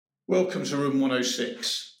Welcome to Room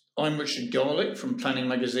 106. I'm Richard Garlick from Planning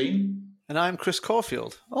Magazine. And I'm Chris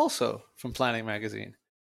Caulfield, also from Planning Magazine.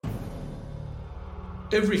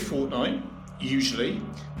 Every fortnight, usually,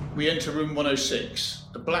 we enter Room 106,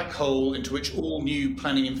 the black hole into which all new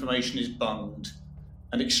planning information is bunged,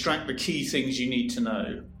 and extract the key things you need to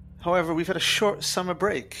know. However, we've had a short summer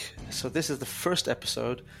break, so this is the first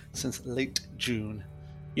episode since late June.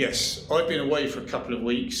 Yes, I've been away for a couple of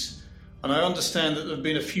weeks, and I understand that there have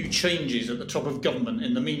been a few changes at the top of government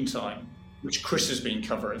in the meantime, which Chris has been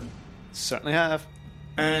covering. Certainly have.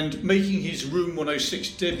 And making his Room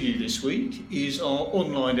 106 debut this week is our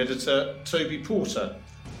online editor, Toby Porter,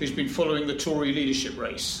 who's been following the Tory leadership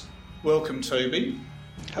race. Welcome, Toby.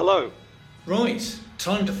 Hello. Right,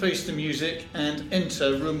 time to face the music and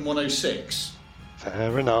enter Room 106.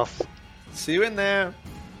 Fair enough. See you in there.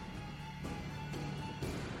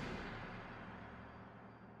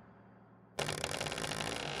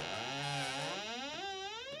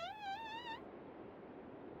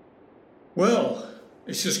 Well,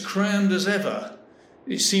 it's as crammed as ever.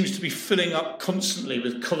 It seems to be filling up constantly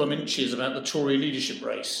with column inches about the Tory leadership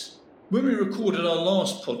race. When we recorded our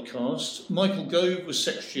last podcast, Michael Gove was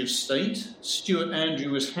Secretary of State, Stuart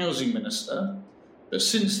Andrew was Housing Minister, but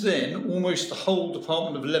since then, almost the whole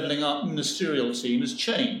Department of Levelling Up ministerial team has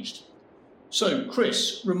changed. So,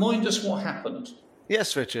 Chris, remind us what happened.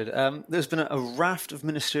 Yes, Richard. There's been a raft of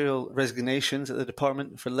ministerial resignations at the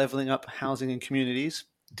Department for Levelling Up Housing and Communities,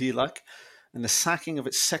 DLUC, and the sacking of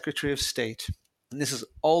its Secretary of State. And this has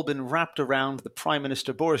all been wrapped around the Prime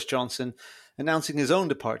Minister Boris Johnson announcing his own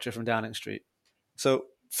departure from Downing Street. So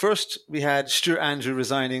first we had Stuart Andrew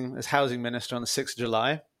resigning as Housing Minister on the 6th of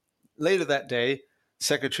July. Later that day,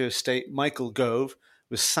 Secretary of State Michael Gove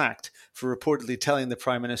was sacked for reportedly telling the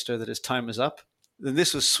Prime Minister that his time was up. Then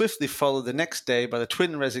this was swiftly followed the next day by the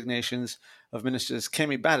twin resignations of Ministers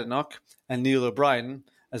Kemi Badenoch and Neil O'Brien,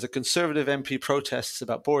 as the Conservative MP protests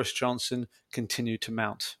about Boris Johnson continued to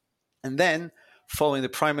mount. And then, following the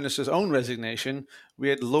Prime Minister's own resignation, we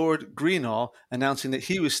had Lord Greenall announcing that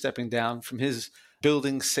he was stepping down from his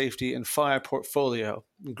building, safety and fire portfolio.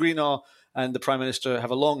 Greenall and the Prime Minister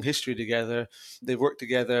have a long history together. They've worked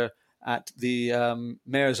together at the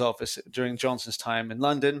Mayor's office during Johnson's time in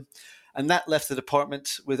London. And that left the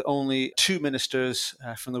department with only two ministers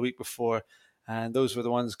from the week before. And those were the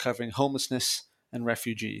ones covering homelessness and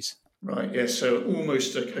refugees. Right, yes, so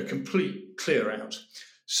almost a complete clear out.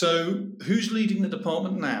 So who's leading the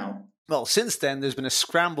department now? Well, since then, there's been a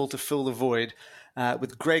scramble to fill the void,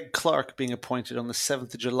 with Greg Clark being appointed on the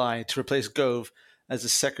 7th of July to replace Gove as the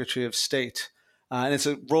Secretary of State. And it's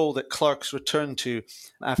a role that Clark's returned to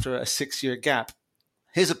after a 6-year gap.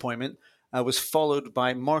 His appointment was followed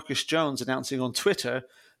by Marcus Jones announcing on Twitter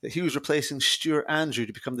that he was replacing Stuart Andrew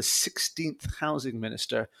to become the 16th Housing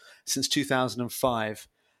Minister since 2005.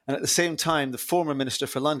 And at the same time, the former Minister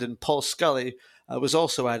for London, Paul Scully, was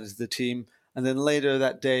also added to the team. And then later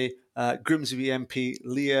that day, Grimsby MP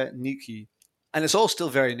Leah Niki. And it's all still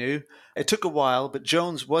very new. It took a while, but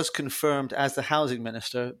Jones was confirmed as the Housing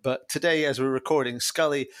Minister. But today, as we're recording,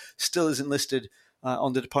 Scully still isn't listed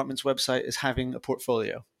on the department's website as having a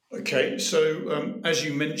portfolio. Okay, so as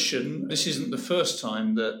you mentioned, this isn't the first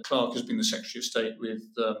time that Clark has been the Secretary of State with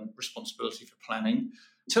responsibility for planning.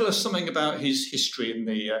 Tell us something about his history in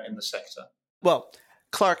the sector. Well,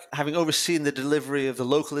 Clark, having overseen the delivery of the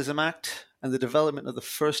Localism Act and the development of the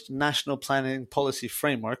first national planning policy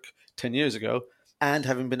framework 10 years ago, and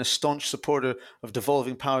having been a staunch supporter of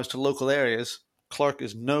devolving powers to local areas, Clark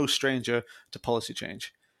is no stranger to policy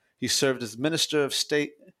change. He served as Minister of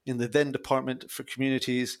State in the then Department for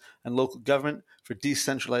Communities and Local Government for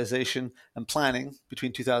Decentralisation and Planning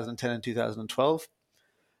between 2010 and 2012.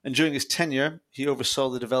 And during his tenure, he oversaw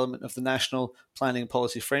the development of the National Planning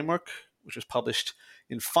Policy Framework, which was published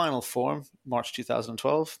in final form March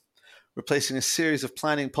 2012, replacing a series of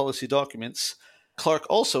planning policy documents. Clark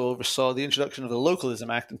also oversaw the introduction of the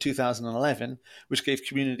Localism Act in 2011, which gave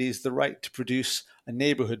communities the right to produce a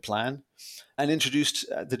neighbourhood plan, and introduced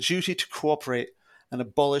the duty to cooperate and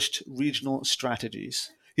abolished regional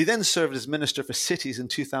strategies. He then served as Minister for Cities in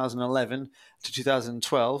 2011 to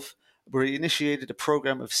 2012, where he initiated a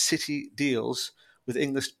programme of city deals with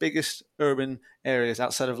England's biggest urban areas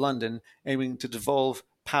outside of London, aiming to devolve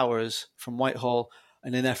powers from Whitehall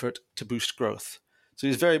in an effort to boost growth. So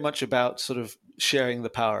he's very much about sort of sharing the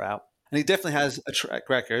power out. And he definitely has a track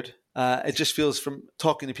record. It just feels from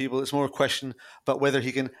talking to people, it's more a question about whether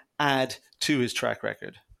he can add to his track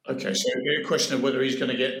record. Okay, so a question of whether he's going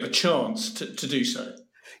to get a chance to do so.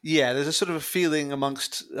 Yeah, there's a sort of a feeling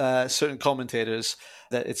amongst certain commentators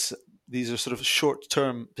that these are sort of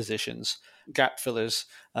short-term positions. gap fillers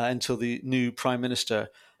until the new Prime Minister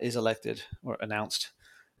is elected or announced.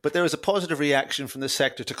 But there was a positive reaction from the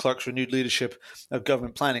sector to Clark's renewed leadership of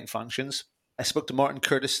government planning functions. I spoke to Martin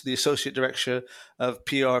Curtis, the Associate Director of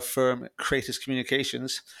PR firm Kratos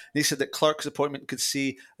Communications, and he said that Clark's appointment could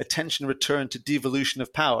see attention return to devolution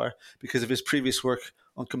of power because of his previous work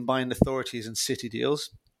on combined authorities and city deals.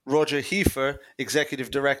 Roger Heifer,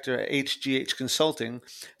 Executive Director at HGH Consulting,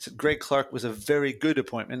 said Greg Clark was a very good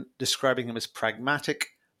appointment, describing him as pragmatic,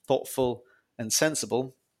 thoughtful, and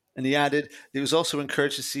sensible. And he added that he was also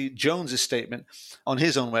encouraged to see Jones's statement on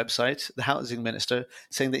his own website, the Housing Minister,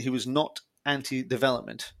 saying that he was not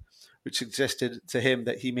anti-development, which suggested to him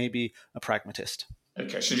that he may be a pragmatist.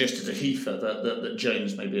 Okay, suggested to Heifer that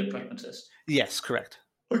Jones may be a pragmatist. Yes, correct.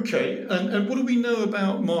 Okay, and what do we know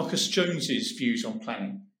about Marcus Jones's views on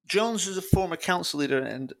planning? Jones is a former council leader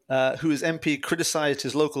and who as MP criticised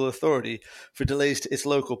his local authority for delays to its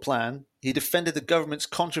local plan. He defended the government's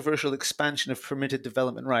controversial expansion of permitted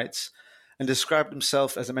development rights and described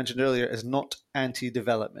himself, as I mentioned earlier, as not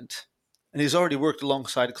anti-development. And he's already worked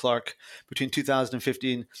alongside Clark between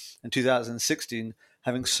 2015 and 2016,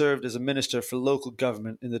 having served as a Minister for Local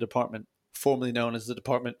Government in the department, formerly known as the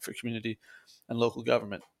Department for Community and Local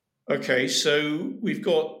Government. Okay, so we've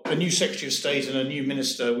got a new Secretary of State and a new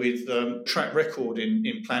Minister with track record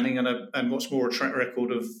in planning and what's more, a track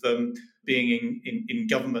record of being in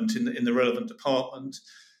government in the relevant department.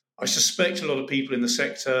 I suspect a lot of people in the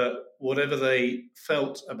sector, whatever they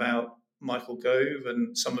felt about Michael Gove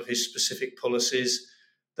and some of his specific policies,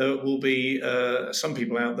 there will be some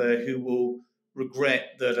people out there who will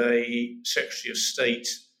regret that a Secretary of State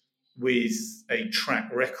with a track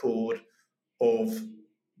record of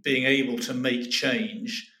being able to make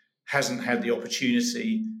change hasn't had the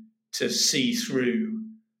opportunity to see through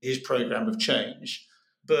his programme of change.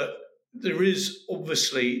 But there is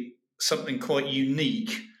obviously something quite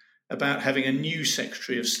unique about having a new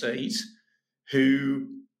Secretary of State who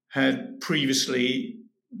had previously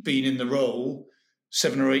been in the role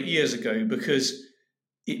 7 or 8 years ago, because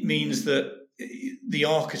it means that the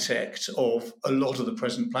architect of a lot of the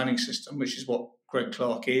present planning system, which is what Greg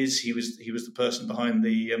Clark is, he was the person behind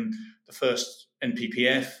the first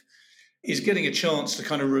NPPF, is getting a chance to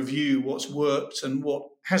kind of review what's worked and what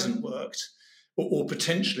hasn't worked, or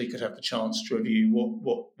potentially could have the chance to review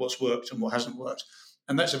what's worked and what hasn't worked.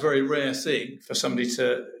 And that's a very rare thing for somebody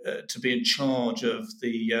to be in charge of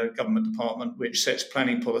the government department which sets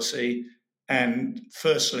planning policy, and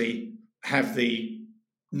firstly have the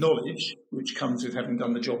knowledge which comes with having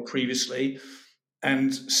done the job previously,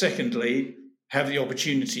 and secondly have the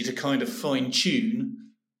opportunity to kind of fine-tune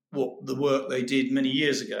what the work they did many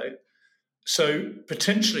years ago. So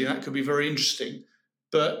potentially that could be very interesting.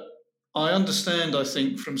 But I understand, I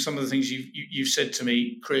think, from some of the things you've said to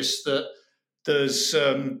me, Chris, that there's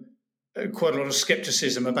quite a lot of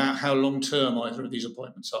scepticism about how long-term either of these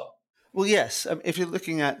appointments are. Well, yes. If you're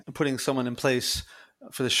looking at putting someone in place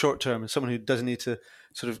for the short term and someone who doesn't need to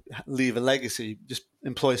sort of leave a legacy, just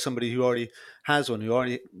employ somebody who already has one, who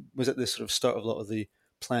already was at this sort of start of a lot of the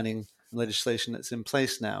planning legislation that's in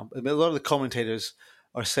place now. A lot of the commentators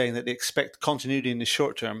are saying that they expect continuity in the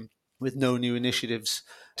short term with no new initiatives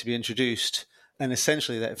to be introduced. And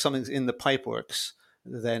essentially that if something's in the pipeworks,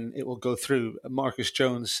 then it will go through. Marcus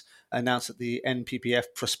Jones announced that the NPPF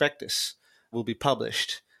prospectus will be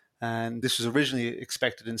published. And this was originally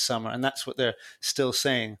expected in summer, and that's what they're still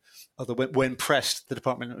saying. Although when pressed, the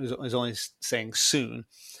department is only saying soon.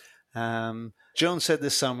 Jones said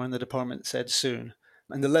this summer, and the department said soon.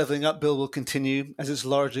 And the Levelling Up bill will continue, as it's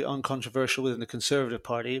largely uncontroversial within the Conservative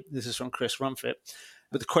Party. This is from Chris Rumfitt.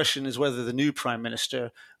 But the question is whether the new Prime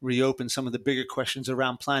Minister reopens some of the bigger questions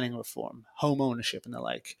around planning reform, home ownership and the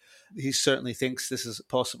like. He certainly thinks this is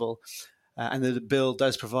possible. And that the bill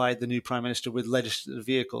does provide the new Prime Minister with legislative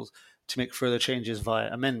vehicles to make further changes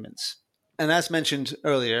via amendments. And as mentioned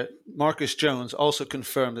earlier, Marcus Jones also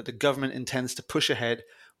confirmed that the government intends to push ahead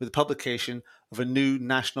with the publication of a new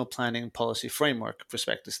National Planning Policy Framework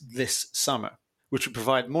prospectus this summer, which would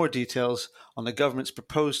provide more details on the government's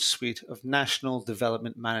proposed suite of national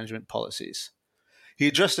development management policies. He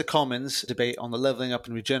addressed the Commons debate on the Levelling Up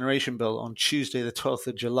and Regeneration Bill on Tuesday, the 12th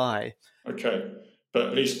of July. Okay. But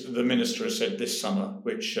at least the minister has said this summer,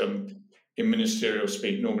 which in ministerial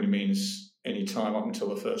speak normally means any time up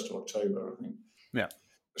until the 1st of October, I think. Yeah.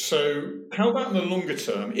 So how about in the longer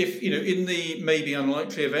term? If, in the maybe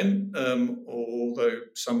unlikely event, although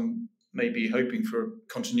some may be hoping for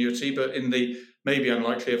continuity, but in the maybe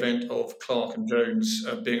unlikely event of Clark and Jones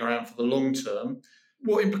being around for the long term,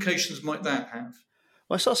 what implications might that have?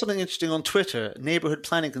 Well, I saw something interesting on Twitter. Neighbourhood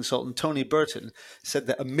planning consultant Tony Burton said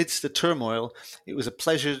that amidst the turmoil, it was a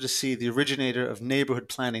pleasure to see the originator of neighbourhood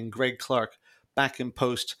planning, Greg Clark, back in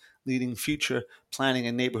post, leading future planning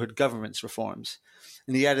and neighbourhood governance reforms.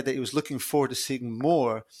 And he added that he was looking forward to seeing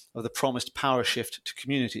more of the promised power shift to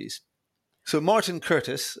communities. So Martin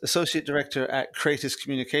Curtis, Associate Director at Kratos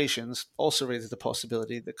Communications, also raises the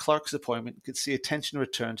possibility that Clark's appointment could see attention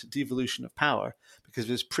return to devolution of power because of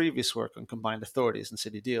his previous work on combined authorities and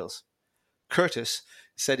city deals. Curtis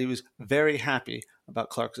said he was very happy about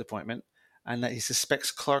Clark's appointment and that he suspects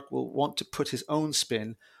Clark will want to put his own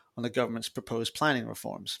spin on the government's proposed planning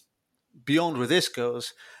reforms. Beyond where this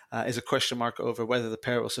goes is a question mark over whether the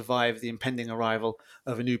pair will survive the impending arrival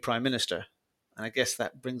of a new Prime Minister. And I guess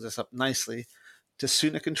that brings us up nicely to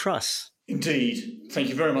Sunak and Truss. Indeed. Thank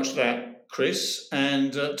you very much for that, Chris.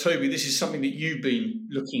 And Toby, this is something that you've been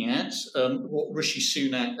looking at, what Rishi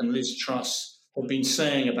Sunak and Liz Truss have been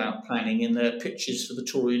saying about planning in their pitches for the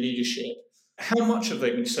Tory leadership. How much have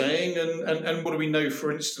they been saying, and what do we know,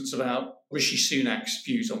 for instance, about Rishi Sunak's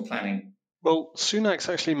views on planning? Well, Sunak's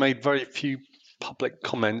actually made very few public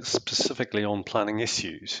comments specifically on planning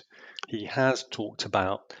issues. He has talked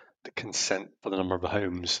about the consent for the number of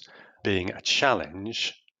homes being a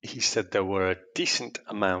challenge. He said there were a decent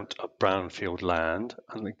amount of brownfield land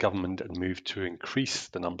and the government had moved to increase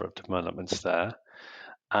the number of developments there,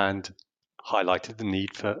 and highlighted the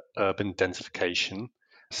need for urban densification,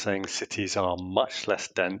 saying cities are much less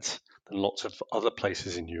dense than lots of other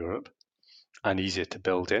places in Europe and easier to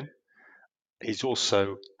build in. He's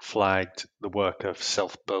also flagged the work of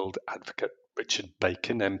self-build advocate Richard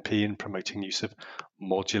Bacon, MP, in promoting use of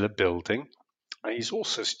modular building. And he's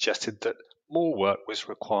also suggested that more work was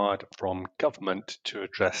required from government to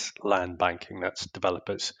address land banking. That's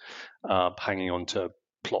developers hanging on to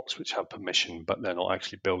plots which have permission, but they're not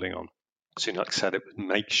actually building on. Sunak said it would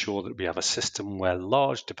make sure that we have a system where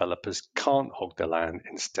large developers can't hog the land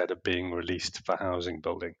instead of being released for housing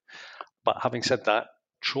building. But having said that,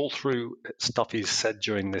 trawl through stuff he's said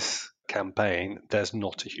during this campaign, there's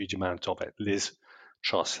not a huge amount of it. Liz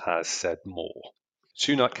Truss has said more.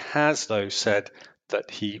 Sunak has, though, said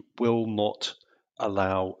that he will not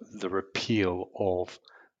allow the repeal of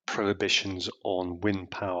prohibitions on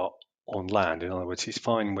wind power on land. In other words, he's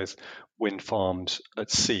fine with wind farms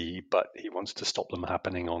at sea, but he wants to stop them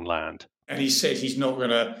happening on land. And he said he's not going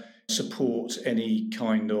to support any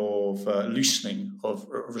kind of loosening of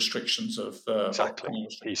restrictions of exactly.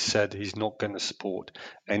 He said he's not going to support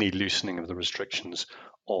any loosening of the restrictions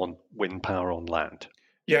on wind power on land.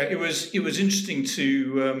 Yeah, it was interesting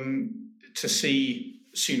to see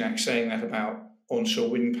Sunak saying that about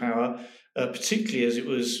onshore wind power, particularly as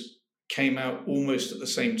it came out almost at the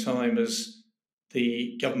same time as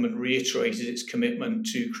the government reiterated its commitment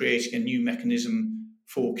to creating a new mechanism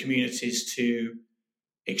for communities to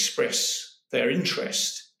express their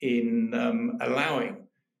interest in allowing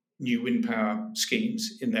new wind power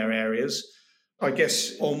schemes in their areas. I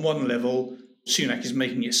guess on one level, Sunak is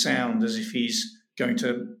making it sound as if he's going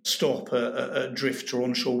to stop a drift or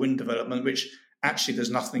onshore wind development, which actually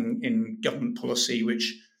there's nothing in government policy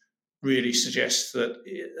which really suggests that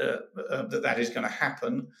that is going to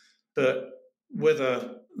happen. But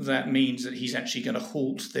whether that means that he's actually going to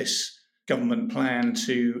halt this government plan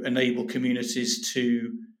to enable communities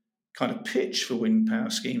to kind of pitch for wind power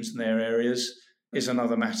schemes in their areas is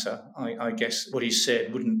another matter. I guess what he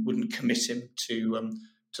said wouldn't commit him to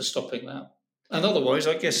stopping that. And otherwise,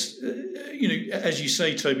 I guess as you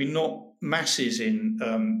say, Toby, not masses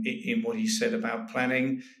in what he said about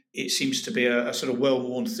planning. It seems to be a sort of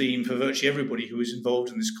well-worn theme for virtually everybody who was involved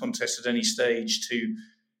in this contest at any stage to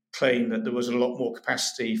claim that there was a lot more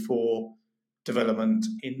capacity for development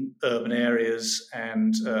in urban areas,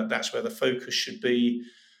 and that's where the focus should be.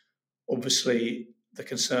 Obviously, the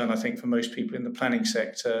concern, I think, for most people in the planning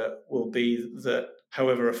sector will be that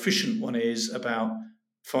however efficient one is about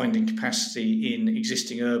finding capacity in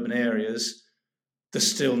existing urban areas, there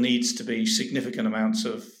still needs to be significant amounts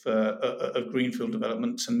of greenfield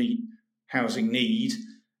development to meet housing need,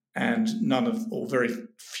 and none of, or very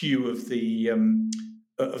few of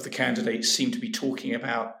the candidates seem to be talking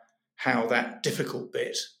about how that difficult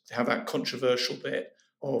bit, how that controversial bit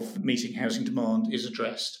of meeting housing demand is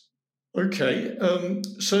addressed. Okay,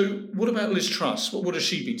 so what about Liz Truss? What has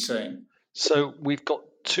she been saying? So we've got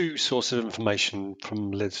two sources of information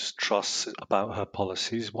from Liz Truss about her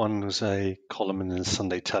policies. One was a column in the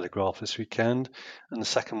Sunday Telegraph this weekend, and the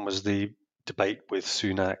second was the debate with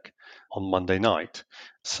Sunak on Monday night.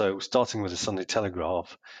 So starting with the Sunday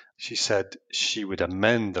Telegraph, she said she would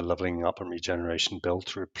amend the Levelling Up and Regeneration Bill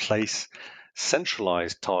to replace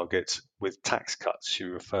centralised targets with tax cuts. She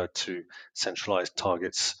referred to centralised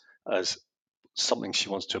targets as something she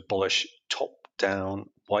wants to abolish, top-down,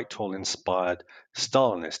 Whitehall-inspired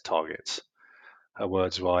Stalinist targets. Her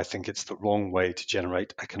words were, I think it's the wrong way to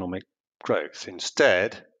generate economic growth.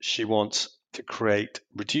 Instead, she wants to create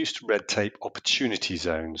reduced red tape opportunity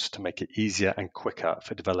zones to make it easier and quicker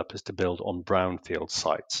for developers to build on brownfield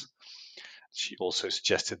sites. She also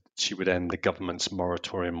suggested that she would end the government's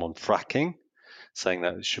moratorium on fracking, saying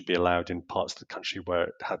that it should be allowed in parts of the country where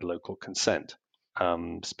it had local consent.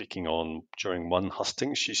 Speaking on during one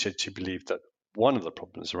husting, she said she believed that one of the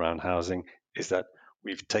problems around housing is that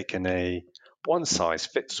we've taken a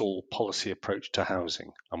one-size-fits-all policy approach to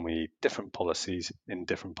housing, and we need different policies in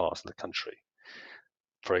different parts of the country.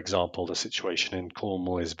 For example, the situation in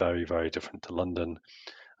Cornwall is very, very different to London,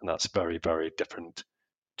 and that's very, very different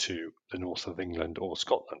to the north of England or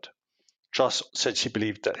Scotland. Truss said she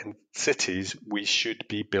believed that in cities we should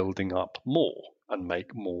be building up more and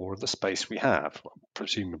make more of the space we have,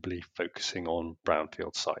 presumably focusing on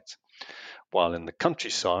brownfield sites. While in the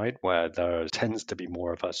countryside, where there tends to be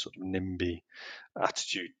more of a sort of NIMBY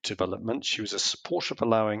attitude to development, she was a supporter of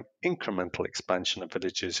allowing incremental expansion of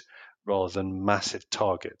villages rather than massive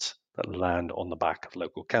targets that land on the back of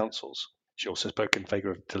local councils. She also spoke in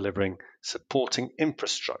favour of delivering supporting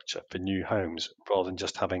infrastructure for new homes rather than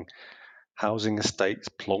just having housing estates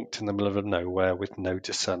plonked in the middle of nowhere with no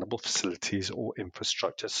discernible facilities or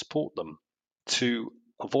infrastructure to support them. To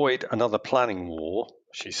avoid another planning war,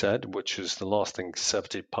 she said, which is the last thing the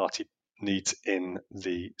Conservative Party needs in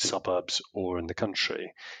the suburbs or in the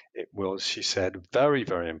country, it will, she said, very,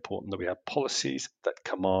 very important that we have policies that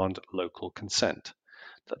command local consent,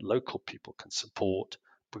 that local people can support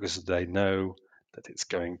because they know that it's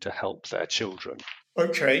going to help their children.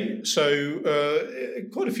 Okay, so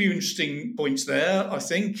quite a few interesting points there, I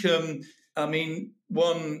think.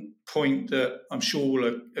 One point that I'm sure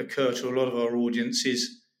will occur to a lot of our audience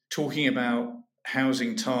is talking about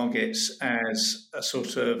housing targets as a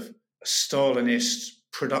sort of Stalinist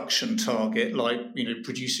production target, like,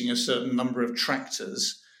 producing a certain number of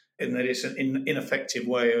tractors, and that it's an ineffective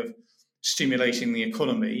way of stimulating the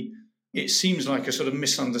economy. It seems like a sort of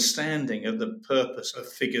misunderstanding of the purpose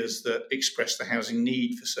of figures that express the housing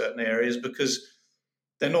need for certain areas, because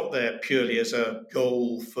they're not there purely as a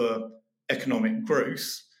goal for economic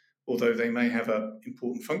growth, although they may have an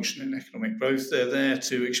important function in economic growth. They're there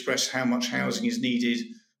to express how much housing is needed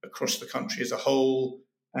across the country as a whole,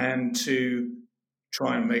 and to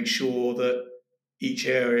try and make sure that each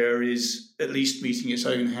area is at least meeting its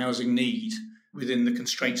own housing need within the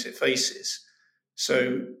constraints it faces.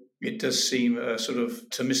 So it does seem sort of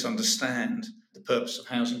to misunderstand the purpose of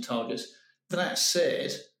housing targets. That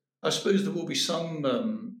said, I suppose there will be some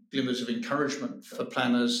glimmers of encouragement for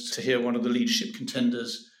planners to hear one of the leadership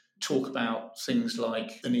contenders talk about things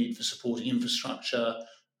like the need for supporting infrastructure,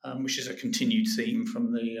 which is a continued theme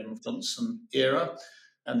from the Johnson era,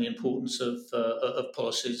 and the importance of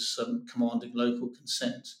policies commanding local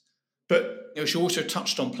consent. But she also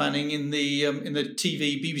touched on planning in the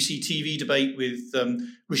BBC TV debate with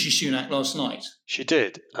Rishi Sunak last night. She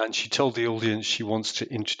did, and she told the audience she wants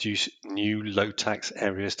to introduce new low-tax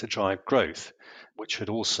areas to drive growth, which would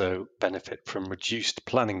also benefit from reduced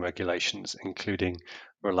planning regulations, including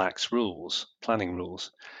relaxed planning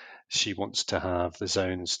rules. She wants to have the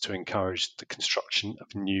zones to encourage the construction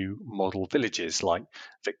of new model villages like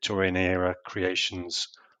Victorian-era creations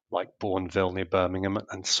like Bourneville near Birmingham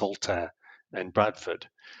and Saltaire in Bradford.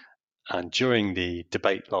 And during the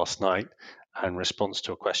debate last night, in response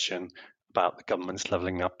to a question about the government's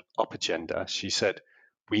levelling up agenda, she said,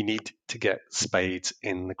 "We need to get spades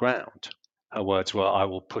in the ground." Her words were, "I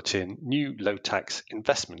will put in new low-tax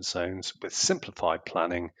investment zones with simplified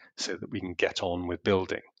planning so that we can get on with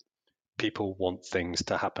building. People want things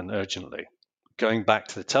to happen urgently." Going back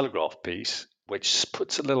to the Telegraph piece, which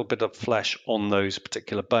puts a little bit of flesh on those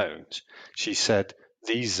particular bones, she said,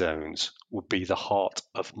 "These zones would be the heart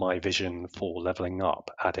of my vision for levelling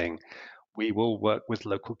up," adding, "We will work with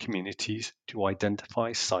local communities to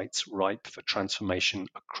identify sites ripe for transformation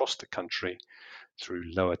across the country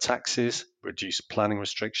through lower taxes, reduced planning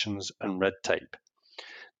restrictions, and red tape.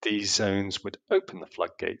 These zones would open the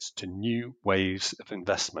floodgates to new waves of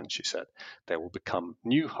investment," she said. "They will become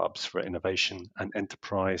new hubs for innovation and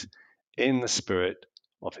enterprise in the spirit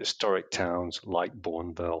of historic towns like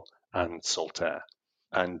Bourneville and Saltaire."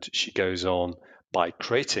 And she goes on, "By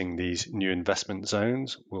creating these new investment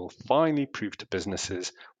zones, we'll finally prove to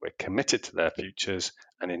businesses we're committed to their futures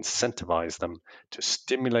and incentivize them to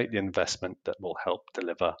stimulate the investment that will help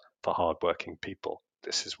deliver for hardworking people."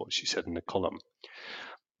 This is what she said in the column.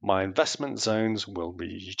 My investment zones will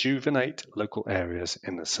rejuvenate local areas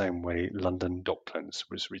in the same way London Docklands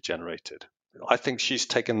was regenerated. I think she's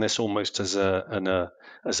taken this almost as a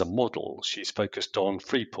model. She's focused on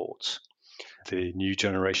free ports, the new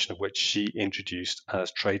generation of which she introduced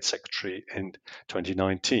as Trade Secretary in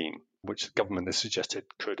 2019, which the government has suggested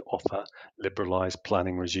could offer liberalised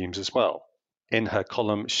planning regimes as well. In her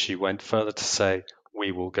column, she went further to say,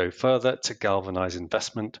 we will go further to galvanise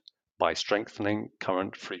investment by strengthening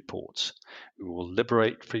current free ports. We will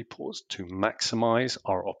liberate free ports to maximise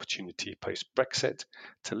our opportunity post-Brexit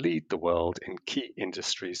to lead the world in key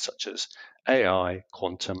industries such as AI,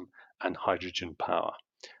 quantum, and hydrogen power.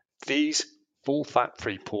 These full-fat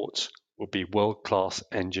free ports will be world-class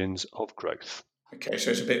engines of growth. Okay, so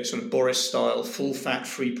it's a bit sort of Boris-style, full-fat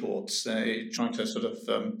free ports. Trying to sort of,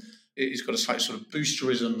 it's got a slight sort of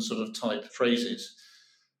boosterism sort of type phrases.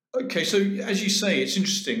 Okay, so as you say, it's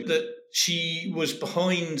interesting that she was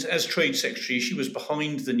behind, as Trade Secretary, she was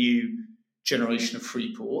behind the new generation of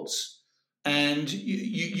free ports. And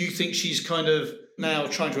you think she's kind of now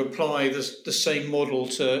trying to apply the same model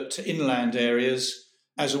to inland areas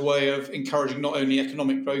as a way of encouraging not only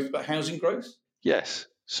economic growth but housing growth? Yes.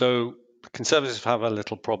 So Conservatives have a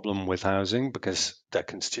little problem with housing because their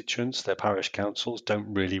constituents, their parish councils,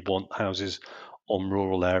 don't really want houses on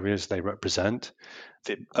rural areas they represent.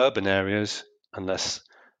 The urban areas, unless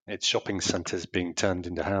it's shopping centres being turned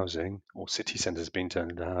into housing or city centres being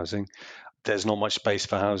turned into housing, there's not much space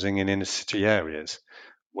for housing in inner city areas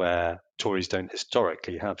where Tories don't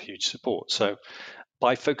historically have huge support. So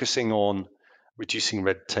by focusing on reducing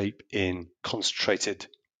red tape in concentrated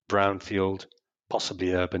brownfield,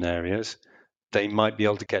 possibly urban areas, they might be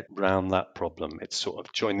able to get around that problem. It's sort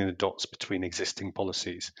of joining the dots between existing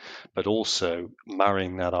policies, but also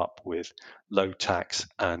marrying that up with low tax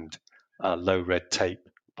and low red tape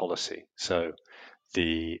policy. So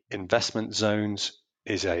the investment zones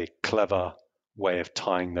is a clever way of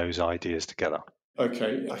tying those ideas together.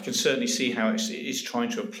 Okay, I can certainly see how it's trying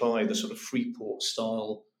to apply the sort of Freeport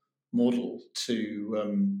style model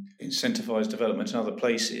to incentivise development in other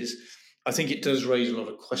places. I think it does raise a lot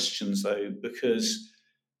of questions, though, because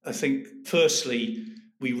I think, firstly,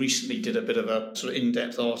 we recently did a bit of a sort of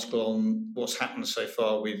in-depth article on what's happened so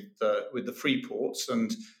far with the free ports,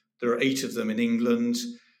 and there are 8 of them in England.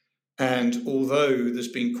 And although there's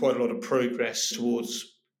been quite a lot of progress towards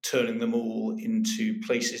turning them all into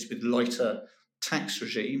places with lighter tax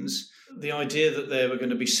regimes, the idea that they were going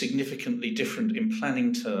to be significantly different in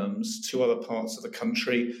planning terms to other parts of the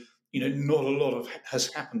country, not a lot has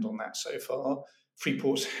happened on that so far. Free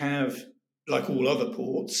ports have, like all other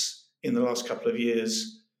ports, in the last couple of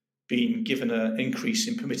years, been given an increase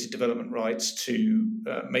in permitted development rights to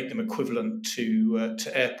make them equivalent to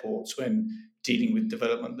airports when dealing with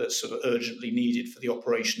development that's sort of urgently needed for the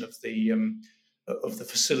operation of the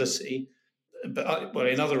facility. But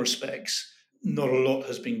in other respects, not a lot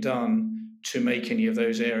has been done to make any of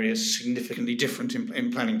those areas significantly different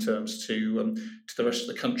in planning terms to the rest of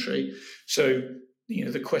the country. So,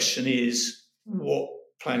 the question is, what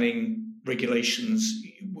planning regulations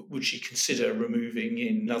would she consider removing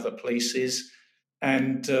in other places?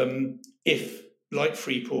 And if, like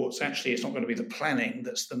free ports, actually it's not going to be the planning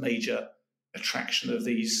that's the major attraction of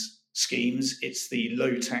these schemes, it's the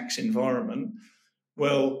low tax environment.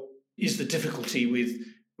 Well, is the difficulty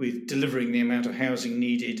with delivering the amount of housing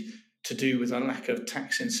needed to do with a lack of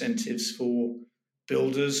tax incentives for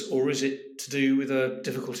builders, or is it to do with a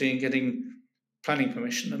difficulty in getting planning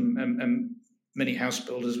permission? And many house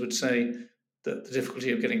builders would say that the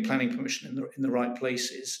difficulty of getting planning permission in the right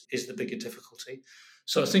places is the bigger difficulty.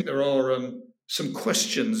 So I think there are some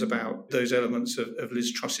questions about those elements of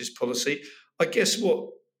Liz Truss's policy. I guess what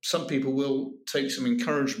some people will take some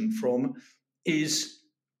encouragement from is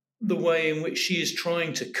the way in which she is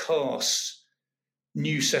trying to cast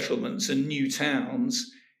new settlements and new towns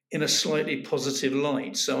in a slightly positive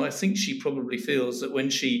light. So I think she probably feels that when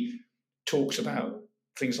she talks about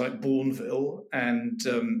things like Bourneville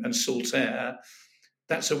and Saltaire,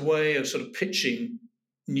 that's a way of sort of pitching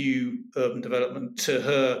new urban development to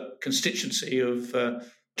her constituency of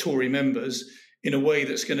Tory members in a way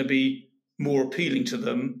that's going to be more appealing to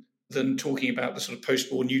them than talking about the sort of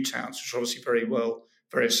post-war new towns, which are obviously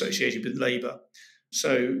very associated with Labour.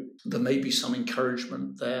 So there may be some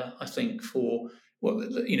encouragement there, I think, for,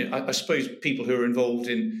 I suppose people who are involved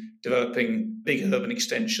in developing big urban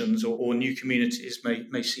extensions or new communities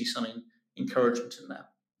may see some encouragement in that.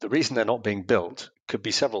 The reason they're not being built could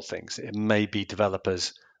be several things. It may be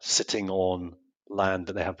developers sitting on land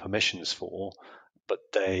that they have permissions for, but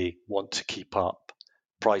they want to keep up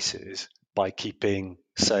prices by keeping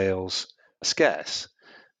sales scarce.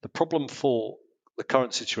 The problem for the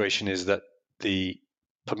current situation is that the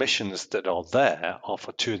permissions that are there are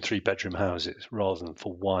for 2 and 3 bedroom houses rather than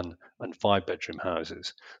for 1 and 5 bedroom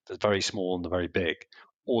houses. The very small and the very big,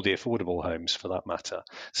 or the affordable homes for that matter.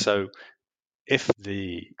 So if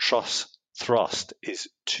the trust thrust is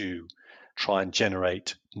to try and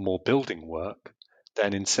generate more building work,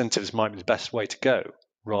 then incentives might be the best way to go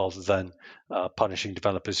rather than punishing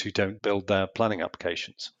developers who don't build their planning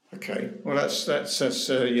applications. Okay, well, that's it's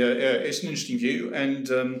an interesting view, and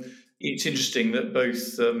it's interesting that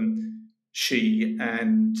both she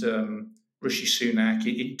and Rishi Sunak,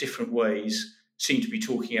 in different ways, seem to be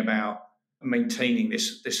talking about maintaining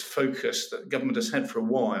this focus that government has had for a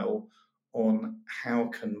while on how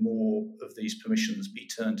can more of these permissions be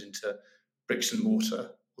turned into bricks and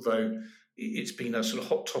mortar. Although it's been a sort of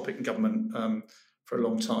hot topic in government for a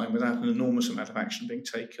long time without an enormous amount of action being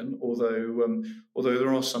taken, although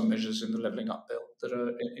there are some measures in the Levelling Up Bill that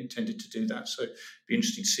are intended to do that. So it'd be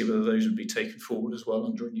interesting to see whether those would be taken forward as well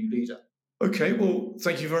under a new leader. Okay, well,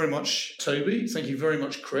 thank you very much, Toby. Thank you very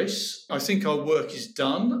much, Chris. I think our work is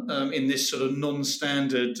done in this sort of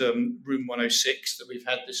non-standard Room 106 that we've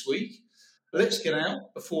had this week. Let's get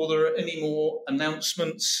out before there are any more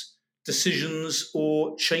announcements, decisions,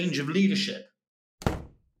 or change of leadership.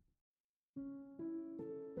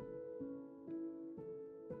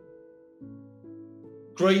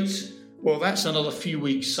 Great. Well, that's another few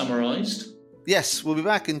weeks summarised. Yes, we'll be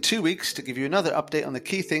back in 2 weeks to give you another update on the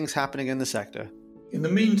key things happening in the sector. In the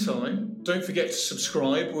meantime, don't forget to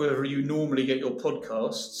subscribe wherever you normally get your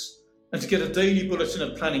podcasts, and to get a daily bulletin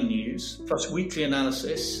of planning news, plus weekly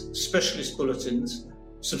analysis, specialist bulletins,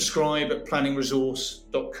 subscribe at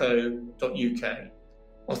planningresource.co.uk.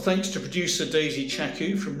 Our thanks to producer Daisy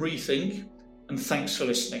Chaku from Rethink, and thanks for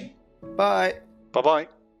listening. Bye.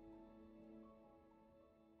 Bye-bye.